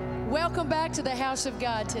Welcome back to the house of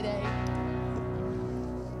God today.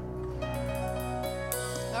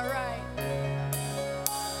 All right.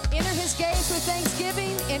 Enter his gates with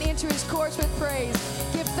thanksgiving and enter his courts with praise.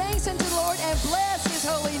 Give thanks unto the Lord and bless his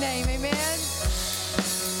holy name. Amen.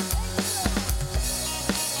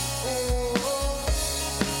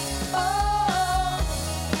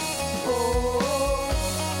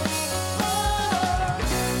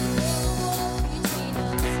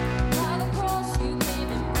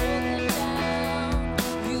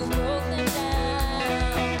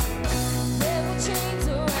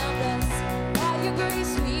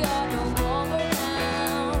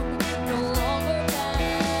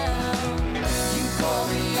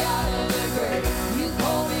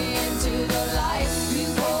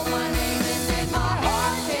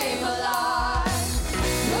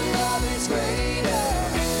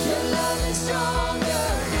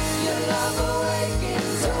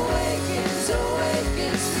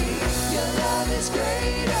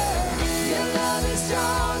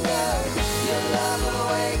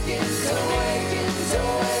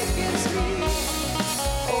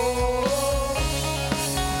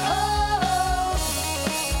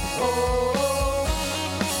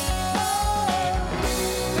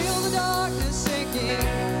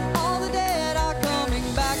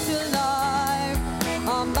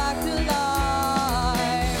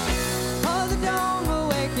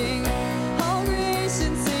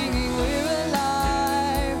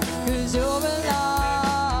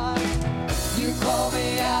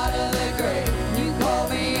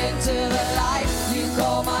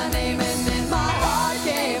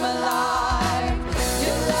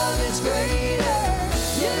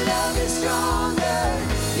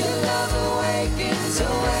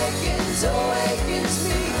 Awakens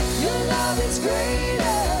me. Your love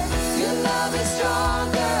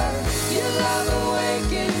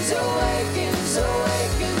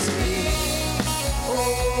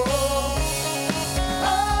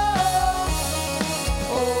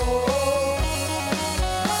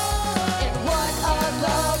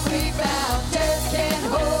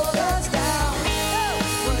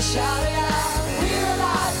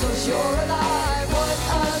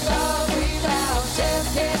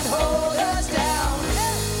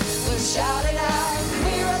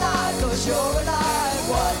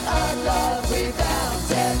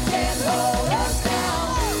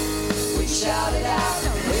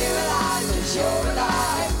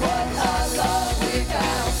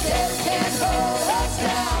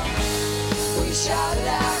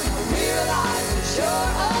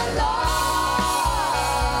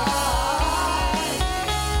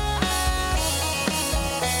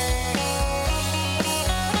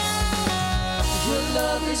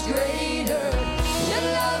is greater. Your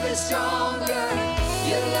love is stronger.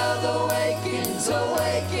 Your love awakens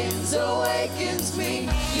me.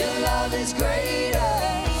 Your love is greater.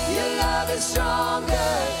 Your love is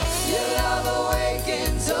stronger. Your love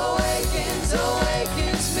awakens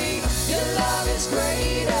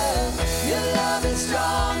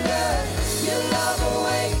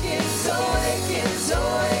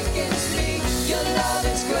me. Your love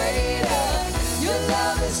is greater. Your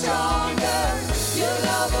love is stronger. Your love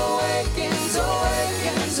awakens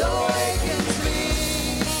me.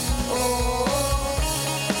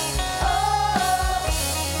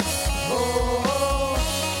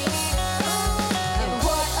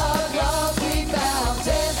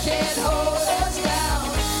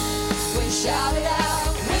 Shout it out,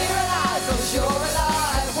 we're alive, 'cause you're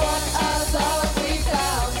alive. What a love we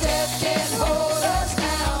found, death can't hold us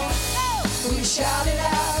down. We shout it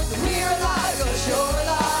out, we're alive, 'cause you're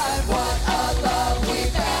alive. What a love we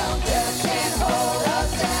found, death can't hold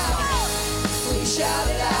us down. We shout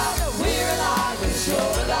it out, we're alive, 'cause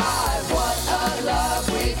you're alive. What a love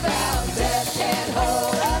we found, death can't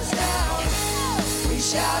hold us down. We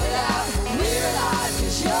shout it out, we're alive,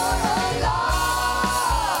 'cause you're alive.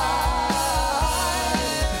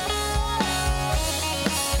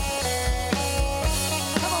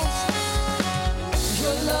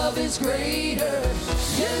 Is greater,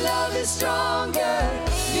 your love is stronger,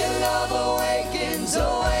 your love awakens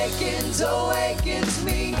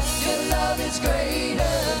me. Your love is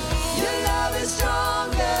greater, your love is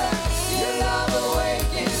stronger, your love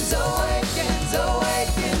awakens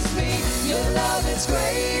me. Your love is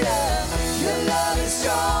greater, your love is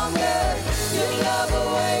stronger, your love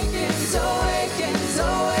awakens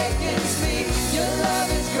me. Your love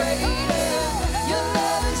is greater, your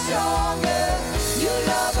love is stronger. Your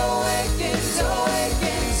love awakens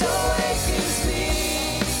me.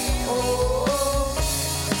 Oh, oh,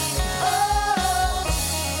 oh,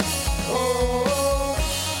 oh,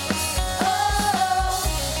 oh.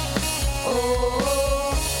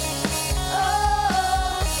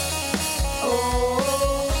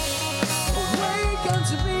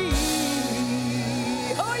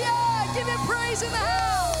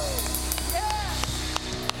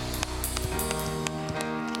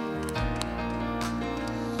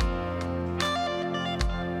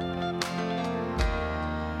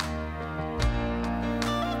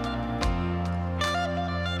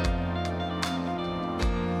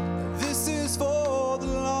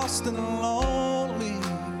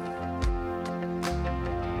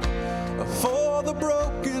 for the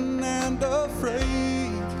broken and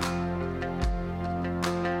afraid.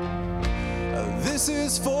 This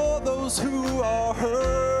is for those who are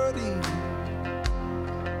hurting,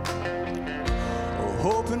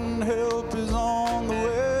 hope and help is on the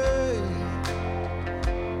way.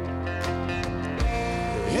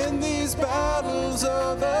 In these battles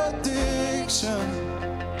of addiction,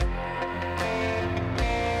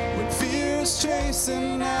 when fear's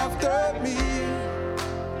chasing after me,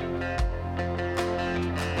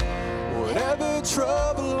 whatever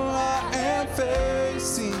trouble I am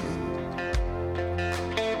facing,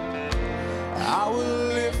 I will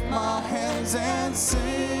lift my hands and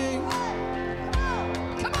sing.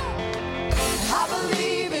 I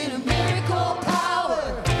believe in a miracle power,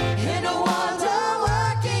 in a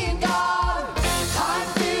wonder-working God. I'm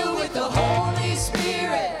filled with the Holy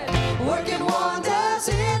Spirit, working wonders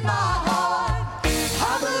in my heart.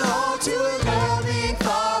 I belong to a loving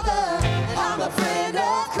Father, I'm a friend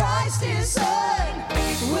of Christ, His Son.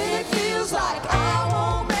 When it feels like I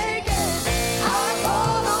won't make it, I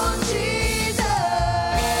call on Jesus.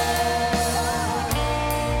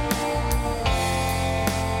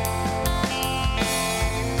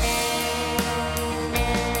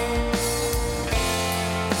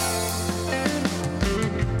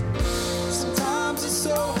 Sometimes it's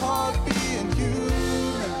so hard being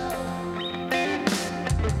human.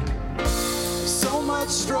 So much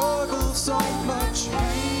struggle, so much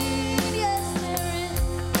pain.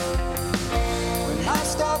 When I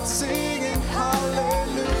start singing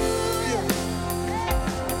hallelujah,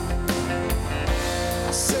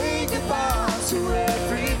 I say goodbye to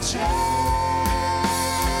every chain.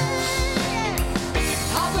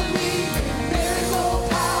 I believe in miracle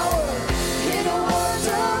power, in a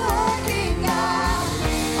wonder-working God.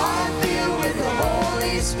 I'm filled with the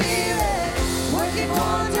Holy Spirit, working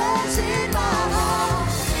wonders in my heart.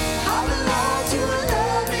 I belong to a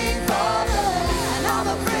loving Father, and I'm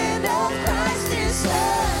a friend of Christ, His Son.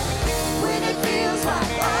 When it feels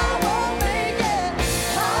like I won't make it,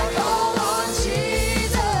 I call on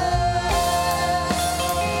Jesus.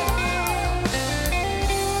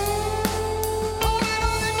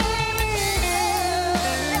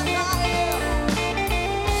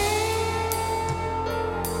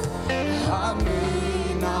 I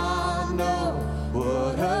may not know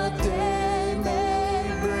what a day may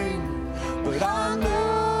bring, but I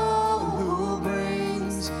know who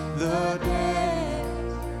brings the day.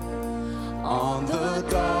 On the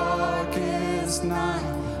darkest night,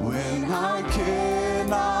 when I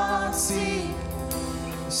cannot see,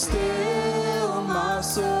 still my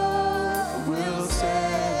soul will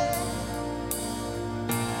say,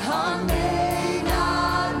 I may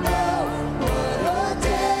not know what a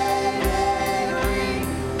day may bring,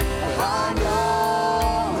 but I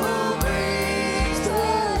know who brings the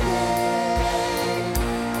day.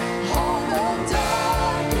 On the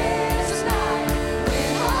darkest night,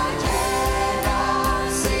 when I cannot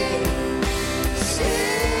see,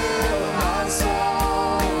 still my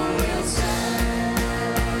soul will stand.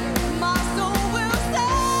 My soul will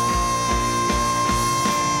stand.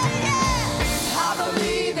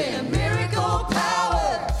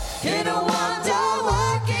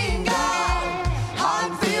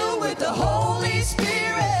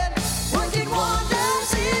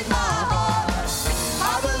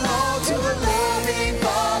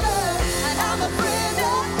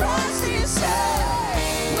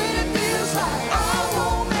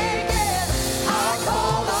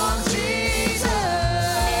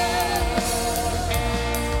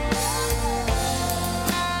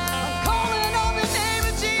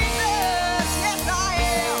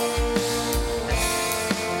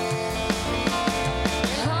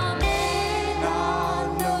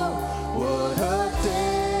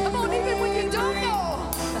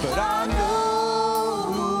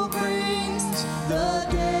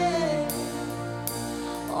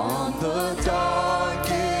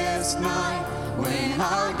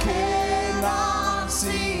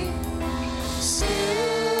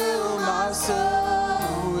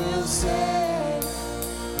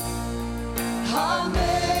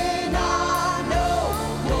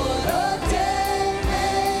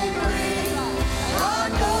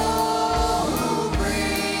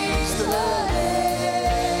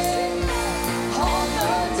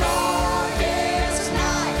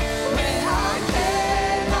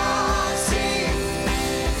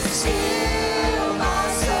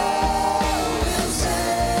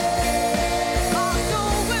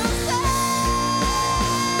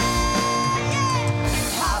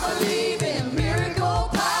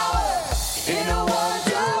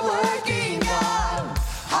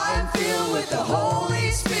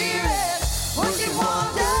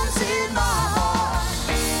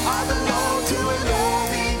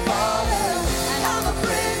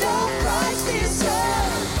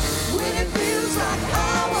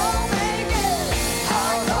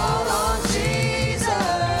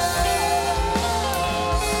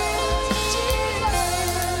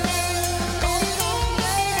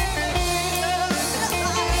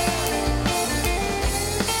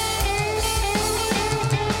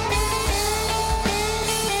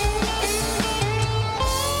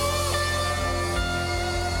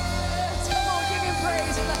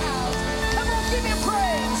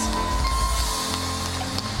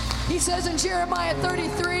 says in Jeremiah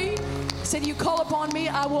 33, he said, you call upon me,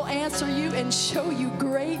 I will answer you and show you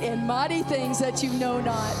great and mighty things that you know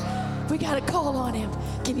not. We got to call on him.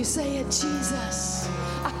 Can you say it? Jesus.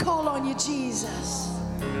 I call on you, Jesus.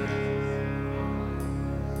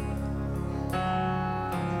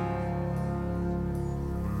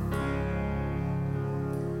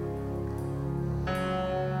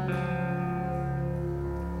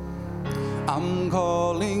 I'm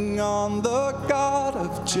calling on the God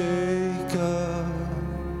of Jacob,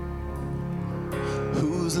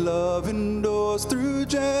 whose love endures through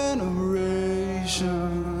generations.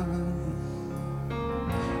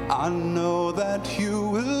 I know that you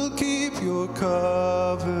will keep your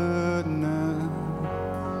covenant.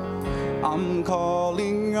 I'm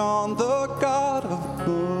calling on the God of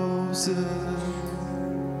Moses,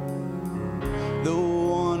 the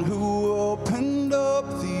one who opened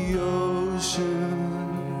up the ocean.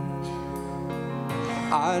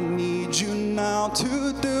 I need you now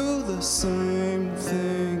to do the same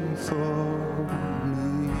thing for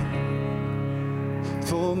me,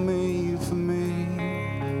 for me, for me.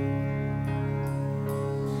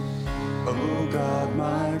 Oh God,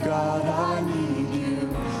 my God, I need you.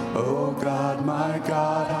 Oh God, my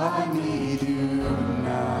God, I need you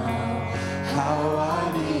now. How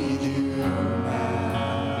I need you now.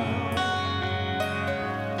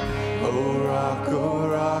 Oh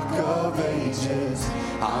rock of ages,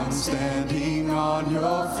 I'm standing on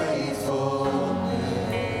your faithfulness.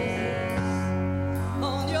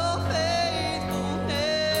 On your faithfulness.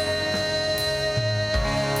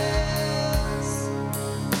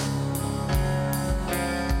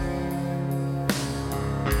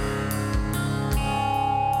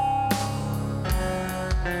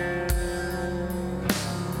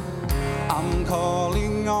 I'm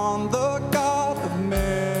calling on the God of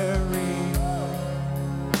Mary,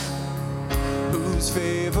 whose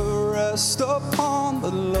favor rests upon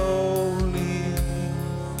the lowly.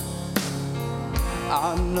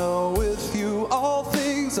 I know with you all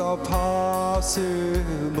things are possible.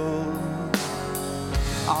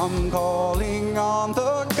 I'm calling on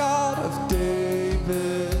the God of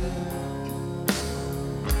David,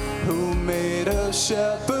 who made a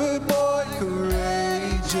shepherd boy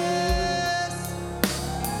courageous.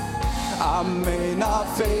 I may not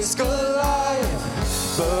face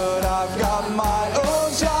Goliath, but I've got my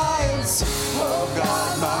own giants. Oh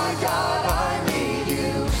God, my God, I need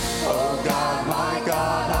you. Oh God, my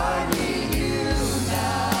God, I need you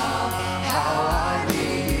now. How I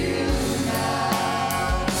need you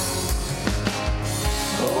now.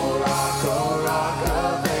 Oh rock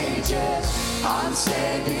of ages, I'm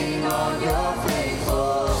standing on your faithfulness.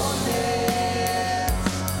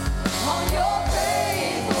 On your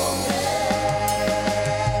faithfulness.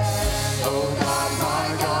 Oh God, my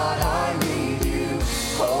God, I need you.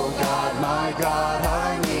 Oh God, my God,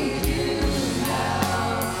 I need you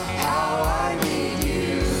now. How I need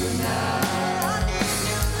you now.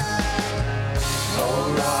 Oh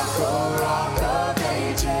rock of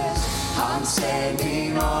ages, I'm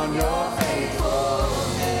standing on your faithfulness.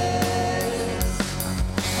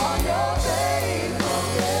 On your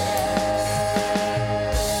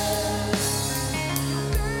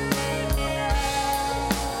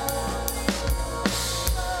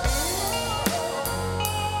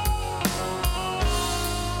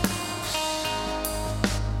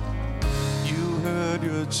You heard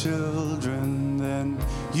your children then,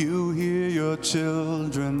 you hear your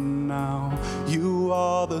children now. You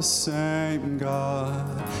are the same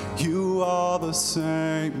God. You are the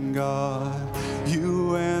same God.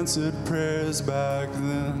 You answered prayers back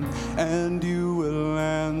then, and you will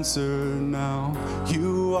answer now.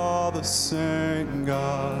 You are the same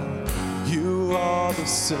God. You are the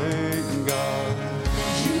same God.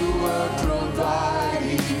 You were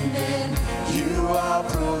providing then, you are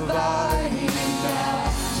providing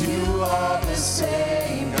now. You are the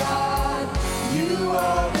same God. You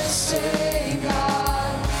are the same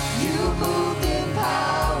God. You moved in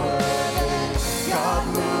power then, God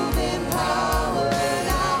moved in power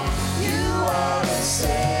now. You are the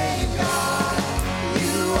same God.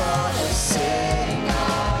 You are the same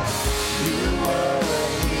God. You were a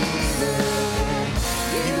healer then,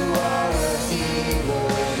 you are a healer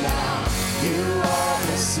now. You are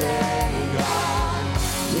the same God.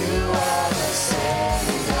 You are the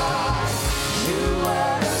same God. You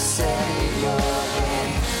are the Savior then.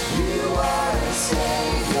 You are the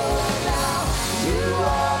Savior now. You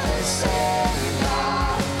are the same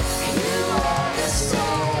God. You are the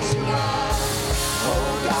same God.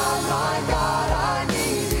 Oh God, my God, I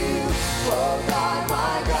need you. Oh God,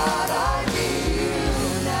 my God, I need you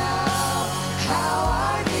now. How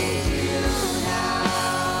I need you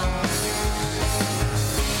now.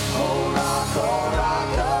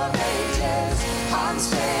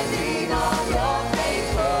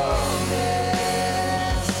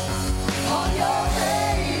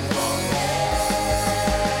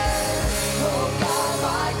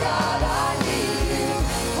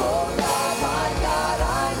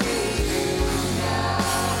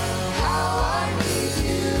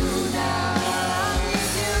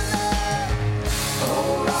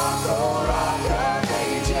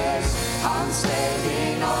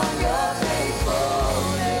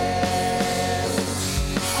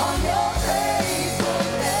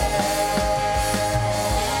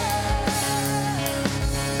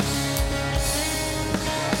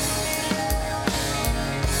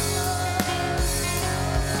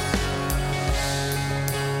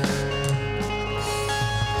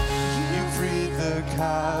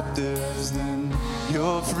 captives, then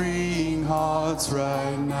you're freeing hearts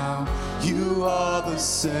right now. You are the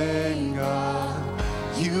same God.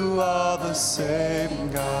 You are the same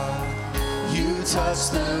God. You touch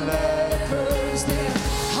the lepers, then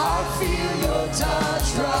I feel your touch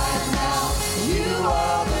right now. You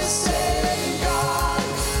are the same God.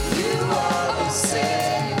 You are the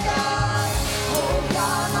same God. Oh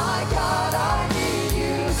God, my God, I need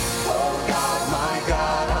you. Oh God, my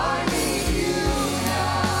God, I need you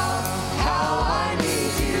now. How I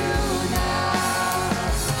need you now.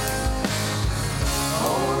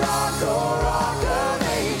 Oh rock of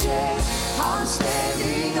ages, I'm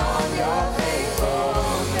standing on your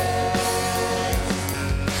faithfulness.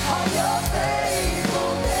 On your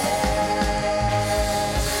faithfulness.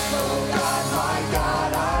 Oh God, my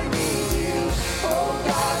God, I need you. Oh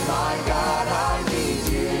God, my God, I need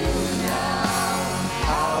you now.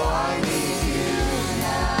 How I need you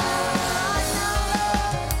now.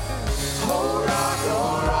 Oh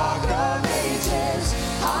rock of ages,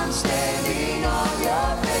 I'm standing on your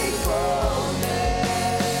faithfulness.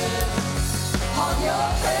 On your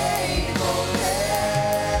faithfulness.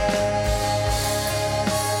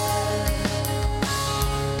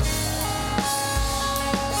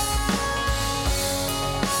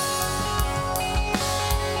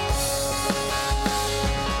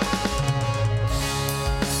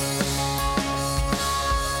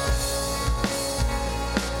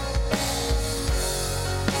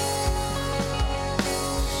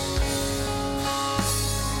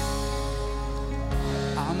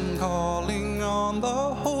 I'm calling on the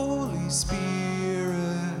Holy Spirit.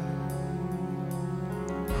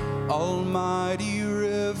 Almighty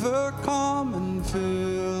river, come and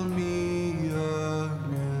fill me again.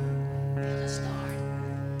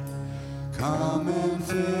 Come and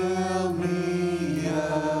fill me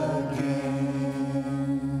again.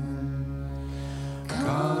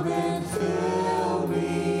 Come and fill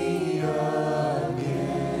me again.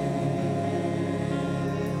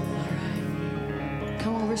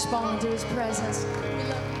 Come on, respond to his presence. We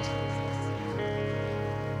love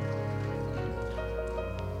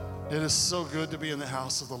you. It is so good to be in the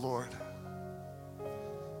house of the Lord.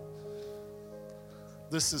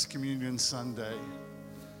 This is Communion Sunday.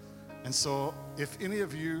 And so if any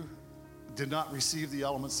of you did not receive the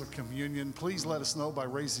elements of communion, please let us know by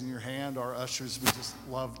raising your hand. Our ushers would just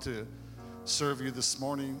love to serve you this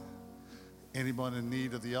morning. Anyone in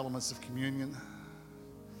need of the elements of communion?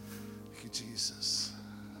 Thank you, Jesus.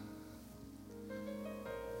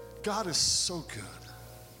 God is so good.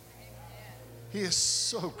 He is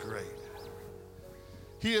so great.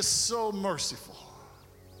 He is so merciful.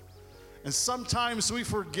 And sometimes we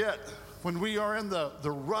forget when we are in the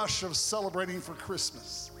rush of celebrating for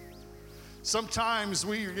Christmas. Sometimes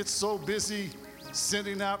we get so busy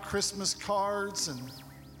sending out Christmas cards and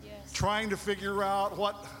trying to figure out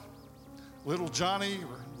what little Johnny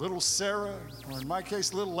or little Sarah, or in my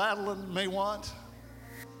case, little Adeline may want,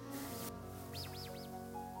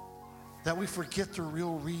 that we forget the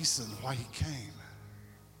real reason why he came.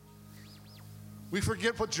 We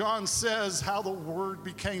forget what John says, how the Word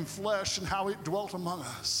became flesh and how it dwelt among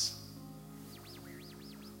us.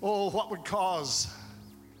 Oh, what would cause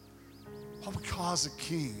a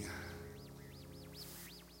king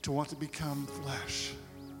to want to become flesh?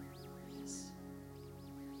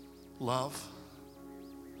 Love.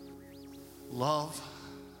 Love.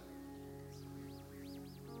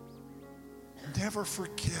 Never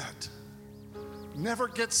forget. Never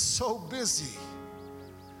get so busy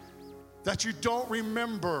that you don't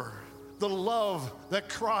remember the love that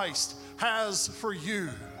Christ has for you.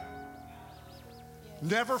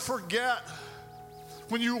 Never forget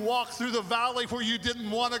when you walk through the valley where you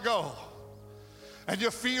didn't want to go, and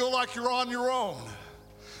you feel like you're on your own,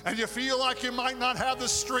 and you feel like you might not have the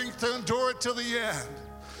strength to endure it till the end.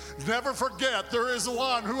 Never forget, there is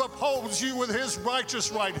one who upholds you with his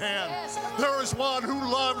righteous right hand. There is one who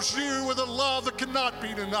loves you with a love that cannot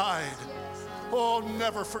be denied. Oh,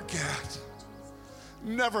 never forget.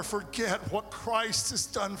 Never forget what Christ has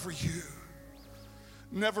done for you.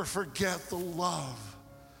 Never forget the love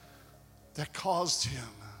that caused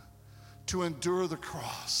him to endure the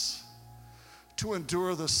cross, to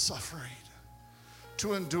endure the suffering,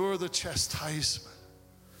 to endure the chastisement,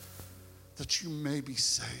 that you may be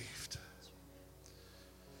saved.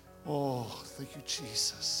 Oh, thank you,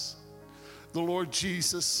 Jesus. The Lord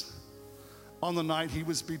Jesus, on the night he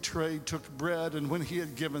was betrayed, took bread, and when he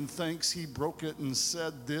had given thanks, he broke it and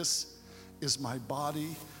said, "This is my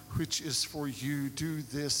body, which is for you. Do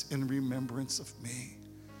this in remembrance of me."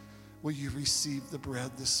 Will you receive the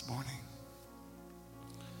bread this morning?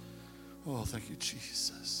 Oh, thank you,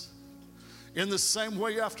 Jesus. In the same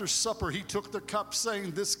way, after supper, he took the cup,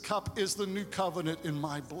 saying, "This cup is the new covenant in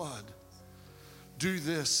my blood. Do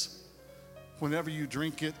this whenever you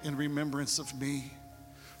drink it in remembrance of me.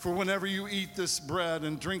 For whenever you eat this bread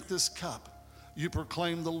and drink this cup, you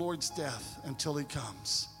proclaim the Lord's death until he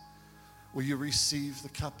comes." Will you receive the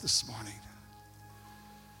cup this morning?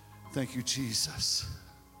 Thank you, Jesus,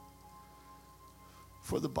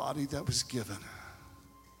 for the body that was given,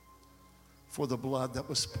 for the blood that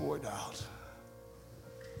was poured out,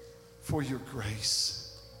 for your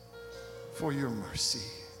grace, for your mercy,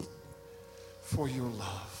 for your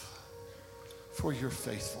love, for your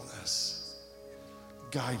faithfulness.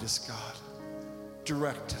 Guide us, God.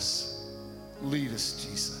 Direct us. Lead us,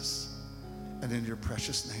 Jesus. And in your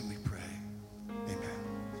precious name we pray. Amen.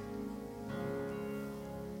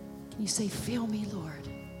 Can you say, "Fill me, Lord.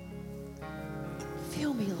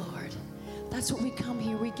 Fill me, Lord." That's what we come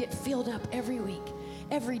here. We get filled up every week,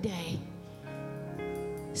 every day.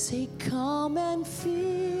 Say, "Come and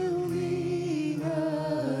fill me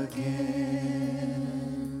again.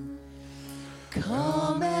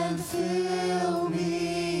 Come and fill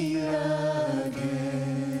me again.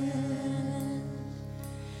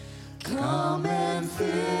 Come and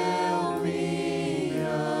fill me again."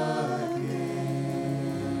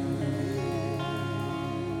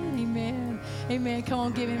 Amen. Amen. Come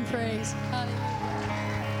on, give him praise. Hallelujah.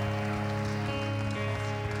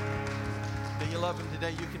 Do you love him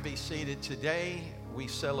today? You can be seated. Today we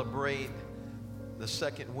celebrate the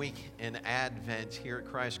second week in Advent here at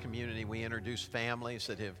Christ Community. We introduce families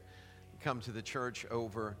that have come to the church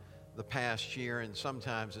over the past year, and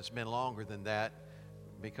sometimes it's been longer than that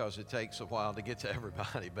because it takes a while to get to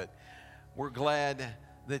everybody. But we're glad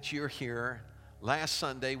that you're here. Last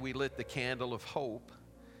Sunday we lit the candle of hope.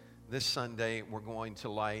 This Sunday we're going to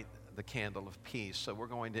light the candle of peace. So we're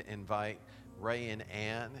going to invite Ray and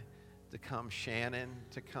Ann to come, Shannon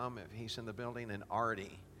to come if he's in the building, and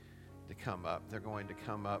Artie to come up. They're going to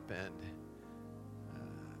come up and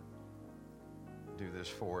do this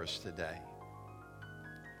for us today.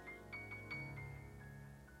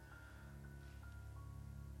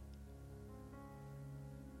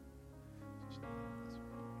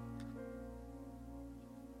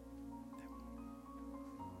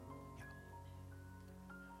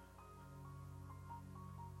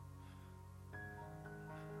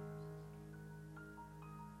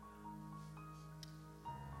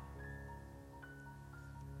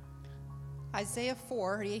 Isaiah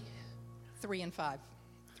 40, 3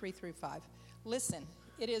 through 5. Listen,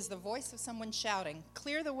 it is the voice of someone shouting,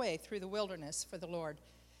 "Clear the way through the wilderness for the Lord.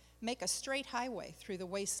 Make a straight highway through the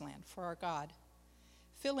wasteland for our God.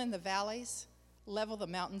 Fill in the valleys, level the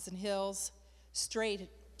mountains and hills, straighten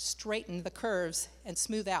the curves, and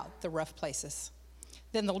smooth out the rough places.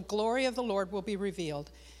 Then the glory of the Lord will be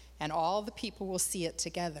revealed, and all the people will see it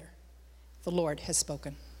together. The Lord has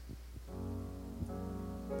spoken."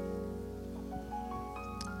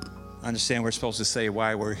 I understand we're supposed to say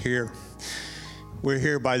why we're here. We're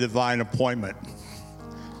here by divine appointment.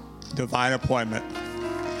 Divine appointment.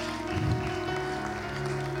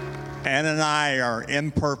 Ann and I are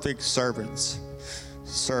imperfect servants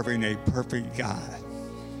serving a perfect God.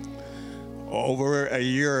 Over a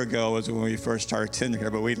year ago was when we first started attending here,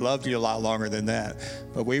 but we loved you a lot longer than that.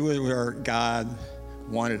 But we were where God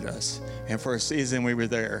wanted us. And for a season we were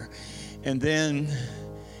there. And then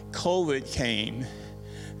COVID came.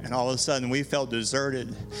 And all of a sudden, we felt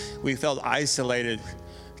deserted. We felt isolated.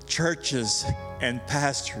 Churches and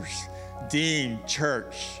pastors deemed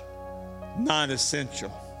church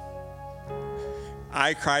non-essential.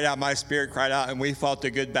 I cried out, my spirit cried out, and we fought the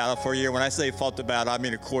good battle for a year. When I say fought the battle, I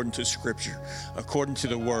mean according to Scripture, according to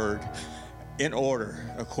the Word, in order,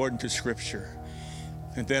 according to Scripture.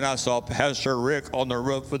 And then I saw Pastor Rick on the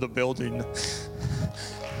roof of the building.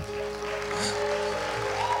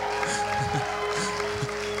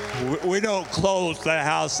 We don't close the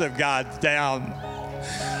house of God down.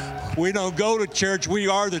 We don't go to church. We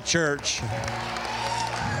are the church.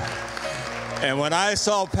 And when I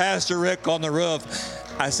saw Pastor Rick on the roof,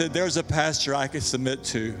 I said, there's a pastor I can submit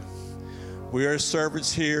to. We are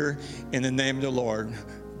servants here in the name of the Lord,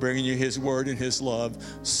 bringing you his word and his love,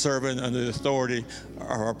 serving under the authority of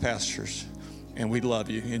our pastors. And we love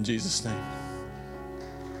you in Jesus' name.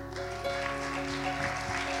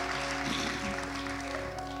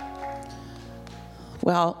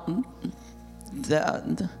 Well,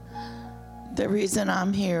 the reason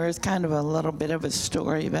I'm here is kind of a little bit of a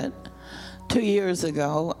story, but 2 years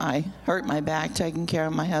ago, I hurt my back taking care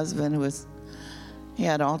of my husband he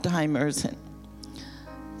had Alzheimer's. And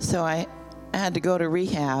so I had to go to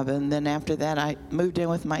rehab, and then after that, I moved in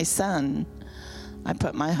with my son I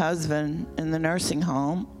put my husband in the nursing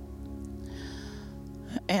home,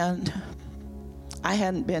 and I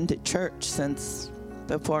hadn't been to church since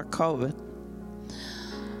before COVID.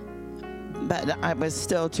 But I was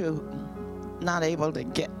still not able to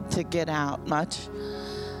get out much.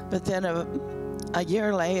 But then a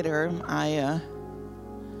year later,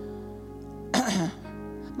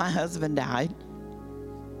 my husband died.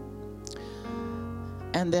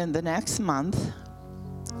 And then the next month,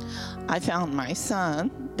 I found my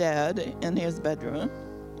son dead in his bedroom.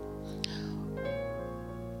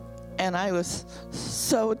 And I was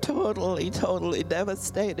so totally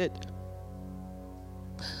devastated.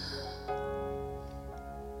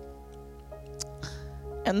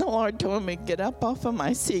 And the Lord told me, get up off of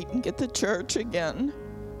my seat and get to church again.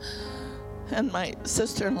 And my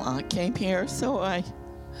sister-in-law came here, so I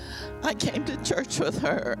came to church with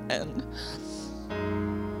her. And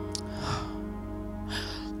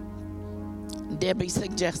Debbie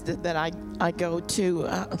suggested that I go to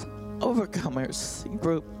Overcomers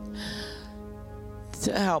group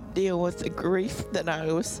to help deal with the grief that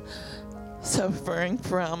I was suffering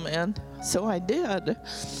from. And so I did.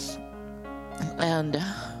 And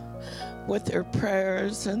with their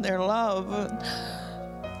prayers and their love,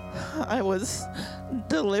 I was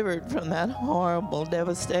delivered from that horrible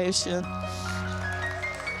devastation.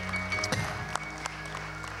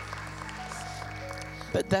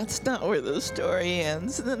 But that's not where the story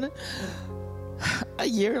ends. Then a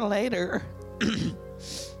year later,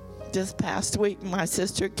 this past week, my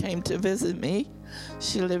sister came to visit me.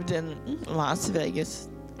 She lived in Las Vegas,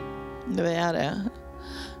 Nevada.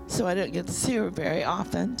 So I didn't get to see her very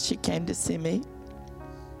often. She came to see me.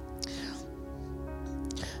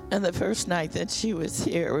 And the first night that she was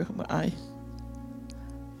here, I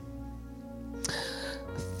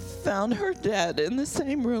found her dead in the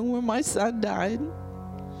same room where my son died.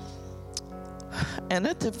 And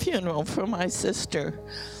at the funeral for my sister,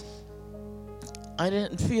 I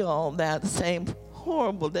didn't feel that same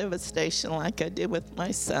horrible devastation like I did with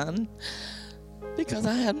my son, because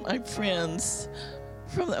I had my friends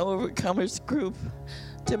from the Overcomers group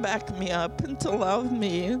to back me up and to love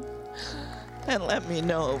me and let me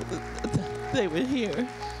know that they were here.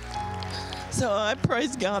 So I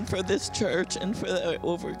praise God for this church and for the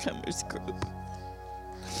Overcomers group.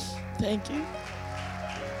 Thank you.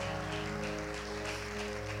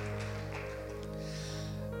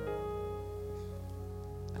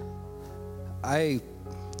 I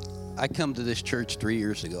come to this church 3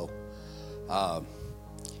 years ago.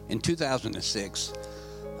 In 2006,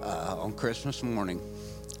 on Christmas morning,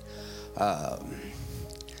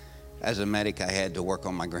 as a medic, I had to work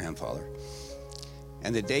on my grandfather.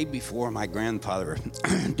 And the day before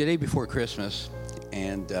the day before Christmas,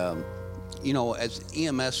 and you know, as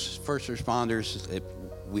EMS first responders,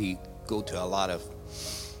 we go to a lot of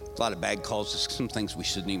bad calls, some things we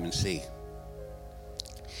shouldn't even see.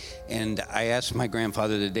 And I asked my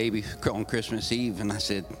grandfather the day before, on Christmas Eve, and I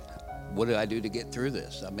said, what do I do to get through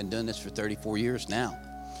this? I've been doing this for 34 years now,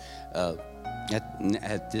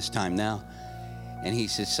 at this time now. And he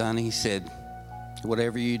said, son, he said,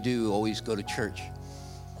 whatever you do, always go to church.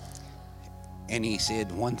 And he said,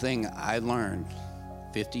 one thing I learned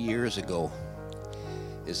 50 years ago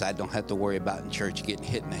is I don't have to worry about in church getting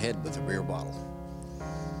hit in the head with a beer bottle.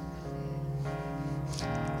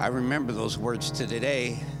 I remember those words to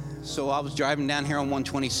today. So I was driving down here on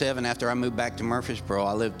 127 after I moved back to Murfreesboro.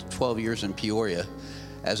 I lived 12 years in Peoria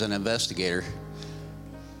as an investigator,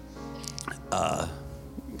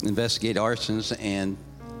 investigate arsons, and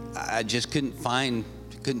I just couldn't find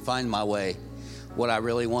my way, what I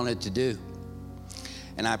really wanted to do.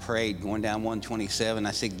 And I prayed going down 127.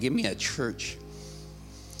 I said, give me a church.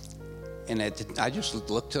 And I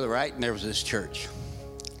just looked to the right, and there was this church.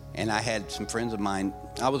 And I had some friends of mine.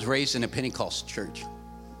 I was raised in a Pentecostal church.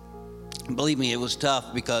 Believe me, it was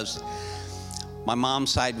tough because my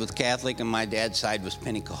mom's side was Catholic and my dad's side was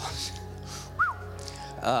Pentecost.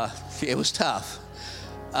 It was tough.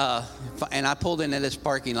 And I pulled into this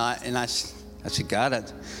parking lot, and I said, God,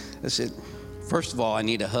 I said, first of all, I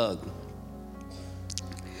need a hug.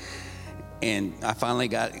 And I finally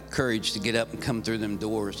got courage to get up and come through them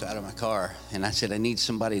doors out of my car. And I said, I need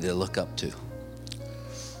somebody to look up to.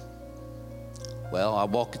 Well, I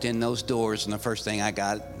walked in those doors, and the first thing I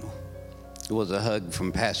got was a hug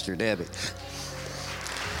from Pastor Debbie.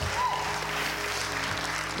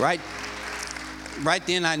 Right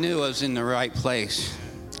then I knew I was in the right place.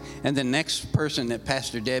 And the next person that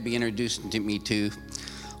Pastor Debbie introduced me to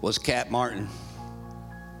was Cat Martin.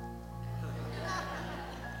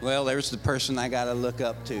 Well, there's the person I got to look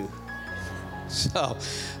up to. So,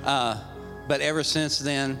 but ever since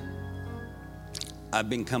then, I've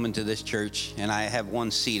been coming to this church, and I have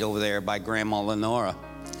one seat over there by Grandma Lenora.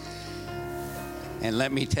 And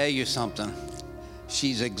let me tell you something.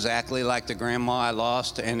 She's exactly like the grandma I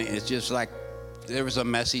lost, and it's just like there was a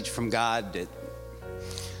message from God that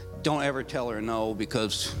don't ever tell her no,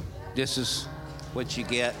 because this is what you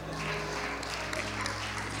get.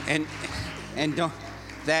 And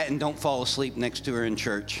don't fall asleep next to her in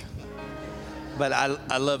church. But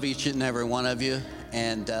I love each and every one of you,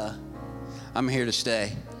 and I'm here to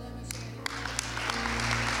stay.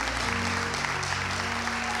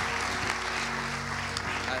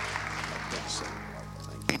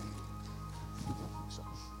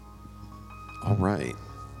 All right.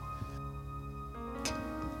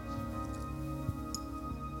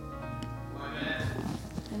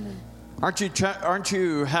 Aren't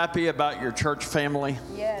you happy about your church family?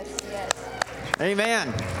 Yes, yes.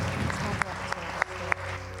 Amen.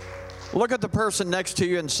 Look at the person next to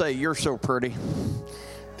you and say, "You're so pretty."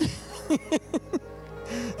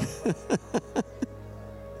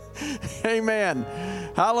 Amen.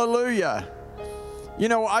 Hallelujah. You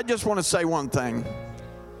know, I just want to say one thing.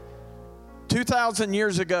 2,000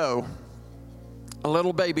 years ago, a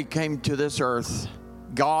little baby came to this earth,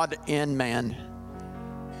 God in man.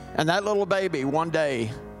 And that little baby one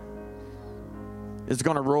day is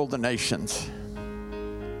going to rule the nations.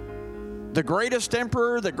 The greatest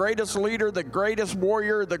emperor, the greatest leader, the greatest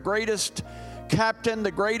warrior, the greatest captain,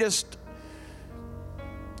 the greatest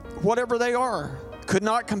whatever they are, could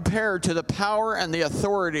not compare to the power and the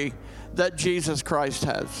authority that Jesus Christ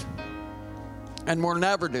has. And we'll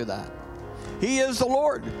never do that. He is the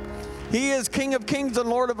Lord. He is King of Kings and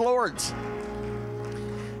Lord of Lords.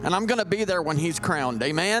 And I'm going to be there when he's crowned.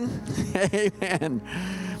 Amen? Amen.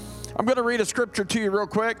 I'm going to read a scripture to you real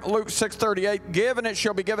quick. Luke 6:38. Give and it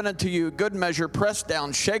shall be given unto you, good measure, pressed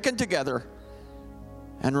down, shaken together,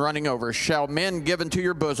 and running over. Shall men give into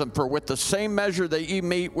your bosom, for with the same measure that ye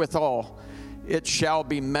meet withal, it shall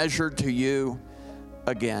be measured to you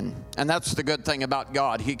again. And that's the good thing about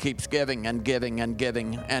God. He keeps giving and giving and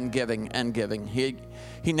giving and giving and giving. He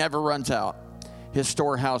never runs out. His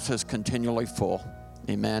storehouse is continually full.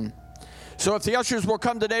 Amen. So if the ushers will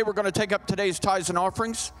come today, we're going to take up today's tithes and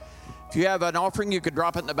offerings. If you have an offering, you could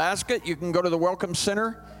drop it in the basket. You can go to the Welcome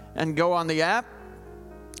Center and go on the app.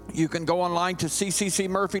 You can go online to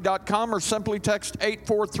cccmurphy.com or simply text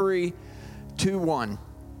 84321.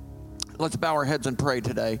 Let's bow our heads and pray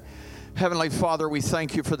today. Heavenly Father, we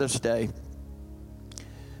thank you for this day.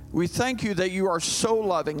 We thank you that you are so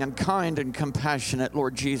loving and kind and compassionate,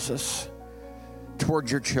 Lord Jesus,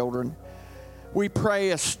 towards your children. We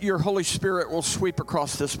pray as your Holy Spirit will sweep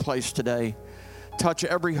across this place today, touch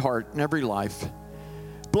every heart and every life.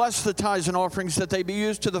 Bless the tithes and offerings that they be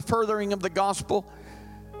used to the furthering of the gospel,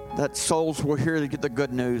 that souls will hear the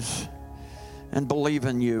good news and believe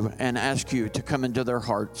in you and ask you to come into their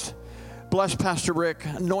hearts. Bless Pastor Rick,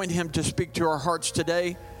 anoint him to speak to our hearts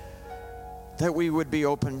today, that we would be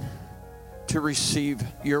open to receive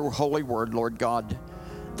your holy word, Lord God,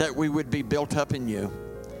 that we would be built up in you.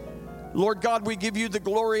 Lord God, we give you the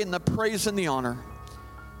glory and the praise and the honor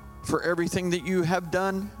for everything that you have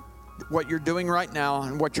done, what you're doing right now,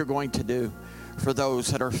 and what you're going to do for those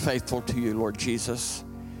that are faithful to you, Lord Jesus.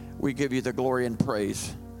 We give you the glory and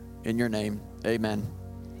praise in your name. Amen.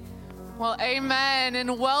 Well, amen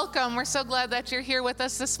and welcome. We're so glad that you're here with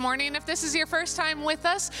us this morning. If this is your first time with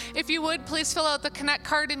us, if you would, please fill out the Connect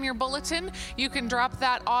card in your bulletin. You can drop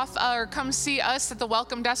that off or come see us at the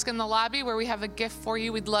welcome desk in the lobby where we have a gift for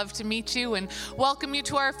you. We'd love to meet you and welcome you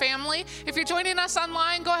to our family. If you're joining us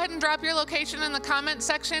online, go ahead and drop your location in the comment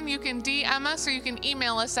section. You can DM us or you can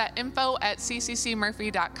email us at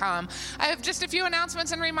info@cccmurphy.com. I have just a few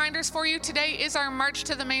announcements and reminders for you. Today is our March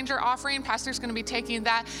to the Manger offering. Pastor's going to be taking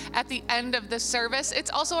that at the end of the service.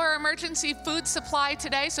 It's also our emergency food supply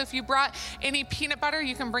today, so if you brought any peanut butter,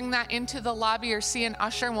 you can bring that into the lobby or see an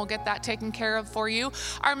usher and we'll get that taken care of for you.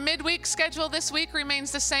 Our midweek schedule this week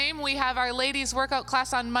remains the same. We have our ladies workout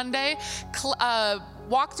class on Monday,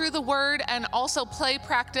 walk through the word, and also play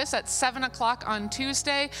practice at 7 o'clock on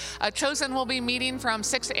Tuesday. Chosen will be meeting from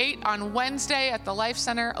 6 to 8 on Wednesday at the Life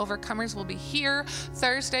Center. Overcomers will be here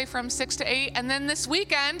Thursday from 6 to 8. And then this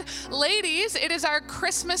weekend, ladies, it is our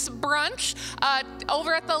Christmas brunch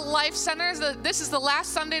over at the Life Center. This is the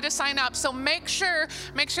last Sunday to sign up. So make sure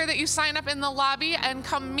that you sign up in the lobby and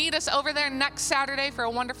come meet us over there next Saturday for a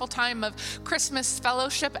wonderful time of Christmas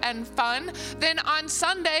fellowship and fun. Then on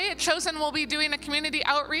Sunday, Chosen will be doing a community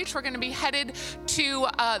outreach. We're going to be headed to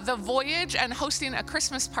the Voyage and hosting a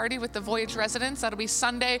Christmas party with the Voyage residents. That'll be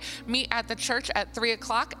Sunday. Meet at the church at 3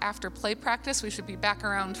 o'clock after play practice. We should be back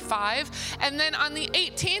around 5. And then on the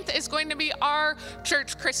 18th is going going to be our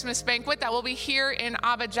church Christmas banquet that will be here in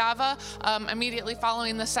Abba immediately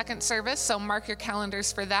following the second service, so mark your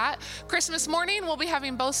calendars for that. Christmas morning, we'll be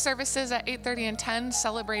having both services at 8:30 and 10,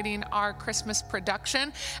 celebrating our Christmas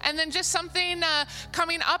production. And then just something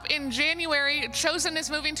coming up in January, Chosen is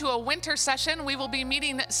moving to a winter session. We will be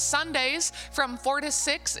meeting Sundays from 4 to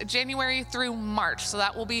 6, January through March. So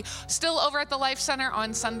that will be still over at the Life Center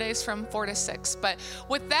on Sundays from 4 to 6. But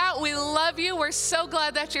with that, we love you. We're so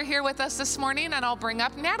glad that you're here with us this morning, and I'll bring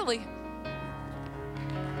up Natalie.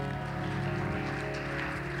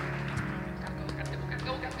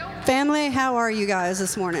 Family, how are you guys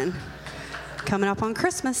this morning? Coming up on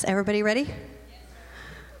Christmas. Everybody ready?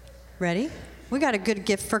 Ready? We got a good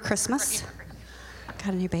gift for Christmas.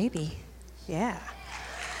 Got a new baby. Yeah.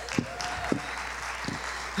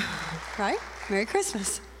 Right? Merry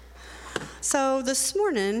Christmas. So this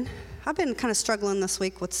morning, I've been kind of struggling this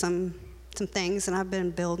week with some things, and I've been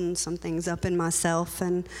building some things up in myself.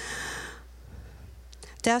 And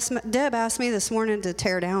Deb asked me this morning to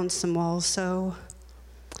tear down some walls, so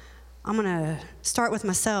I'm going to start with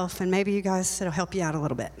myself, and maybe you guys, it'll help you out a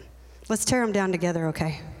little bit. Let's tear them down together,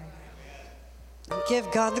 okay? Give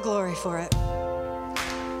God the glory for it.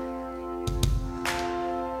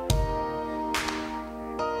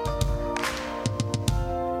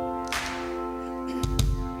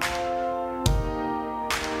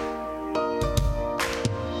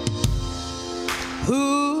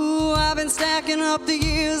 Ooh, I've been stacking up the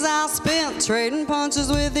years I spent trading punches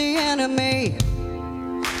with the enemy.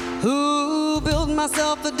 Ooh, building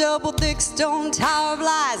myself a double thick stone tower of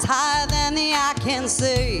lies higher than the eye can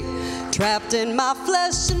see. Trapped in my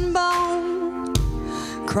flesh and bone,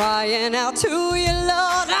 crying out to you,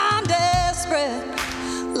 Lord, I'm desperate.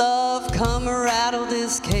 Love, come rattle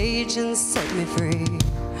this cage and set me free.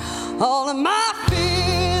 All of my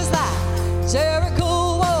fears like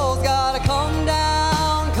Jericho walls gotta come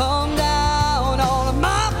down, come down. All of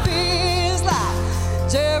my fears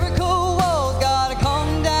like Jericho walls gotta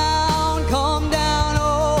come down, come down.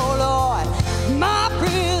 Oh Lord, my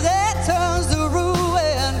prison turns to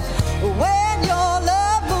ruin when your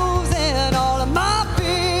love moves in. All of my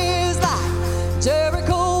fears like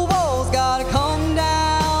Jericho walls gotta come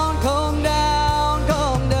down, come down,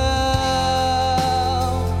 come down.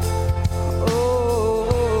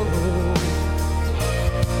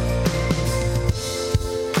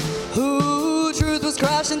 Ooh, truth was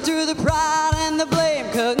crashing through the pride and the blame,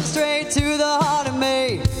 cutting straight to the heart of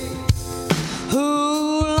me.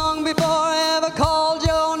 Ooh, long before I ever called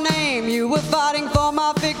your name, you were fighting for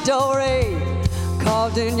my victory.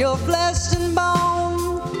 Carved in your flesh and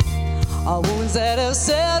bone are wounds that have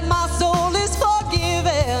said my soul is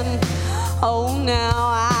forgiven. Oh, now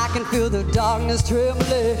I can feel the darkness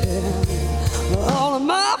trembling. All of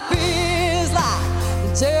my fears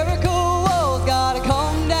like Jericho walls gotta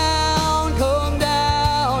come down, come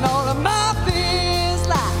down. All of my fears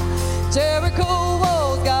like Jericho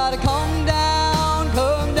walls gotta come down,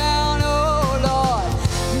 come down. Oh Lord,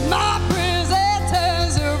 my prison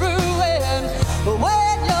turns to ruin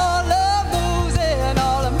when your love moves in.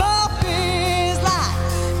 All of my fears like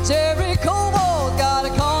Jericho walls gotta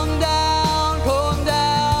come down, come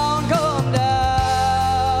down, come down.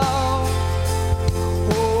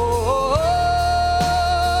 Oh,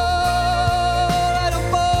 let 'em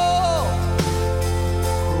fall.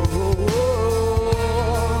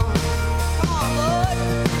 Come on, Lord.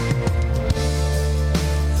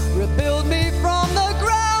 Rebuild me from the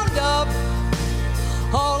ground up.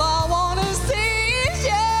 All I wanna see is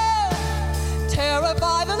you.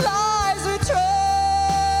 Terrify the lies we trust.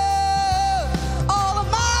 All of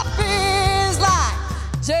my fears like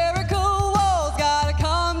Jericho walls gotta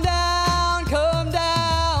come down, come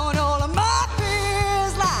down. All of my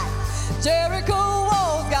fears like Jericho